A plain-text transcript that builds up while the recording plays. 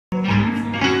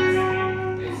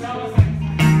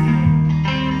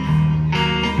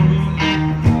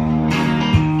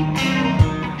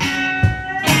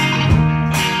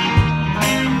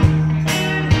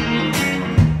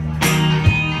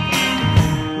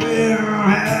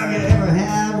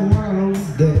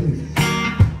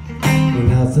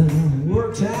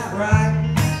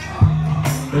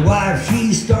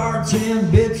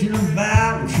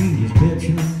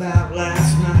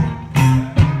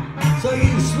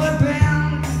slip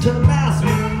into the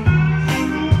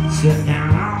bathroom, sit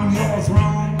down on your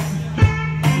throne.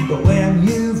 But when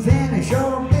you finish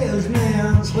your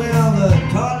business, well, the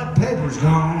toilet paper's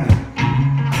gone.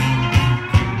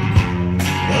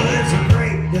 Well, it's a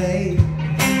great day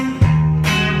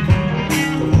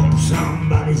to whoop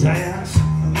somebody's ass.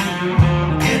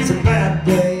 It's a bad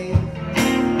day,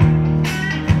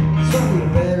 so you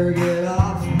better get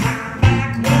off my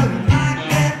back. Well, you might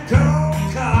get cold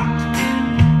cocked,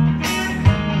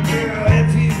 girl, if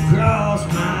you cross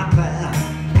my path.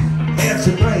 It's a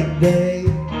great day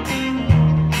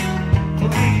for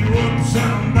me to whoop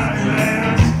somebody's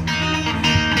ass.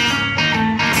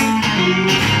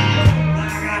 I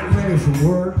got ready for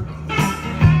work,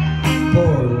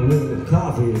 poured a little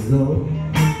coffee to go.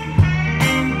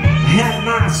 Had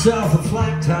myself a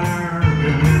flat tire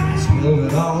and I spilled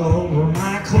it all over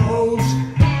my clothes.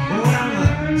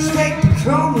 When the state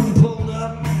patrolman pulled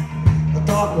up, I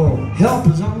thought, well, help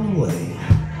is on the way.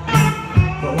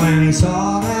 But when he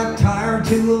saw that tire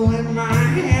tool in my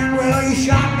hand, well, he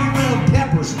shot me with a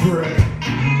pepper spray.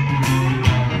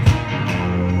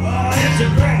 Oh, it's a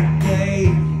great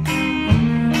day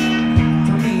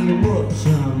for me to whoop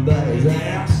somebody's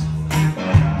ass.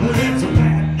 But it's a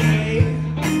bad day,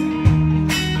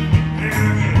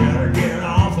 and you better get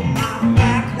off of my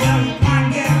back. Well, you might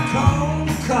get a cold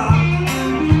cock,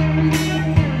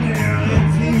 and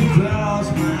if you cross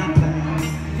my path.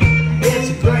 It's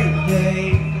a great day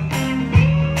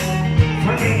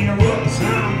for me to whoop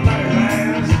somebody's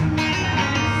ass.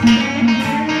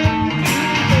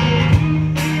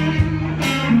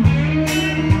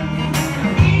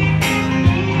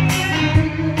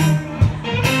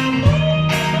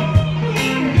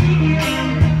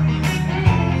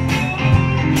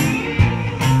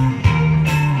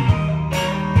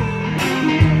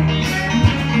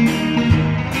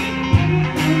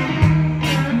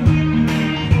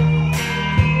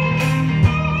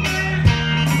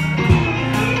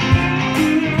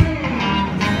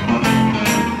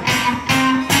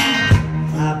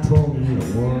 I pulled into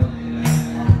work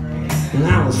and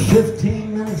I was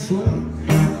 15 minutes late.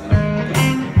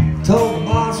 Told the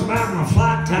boss about my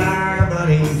flat tire.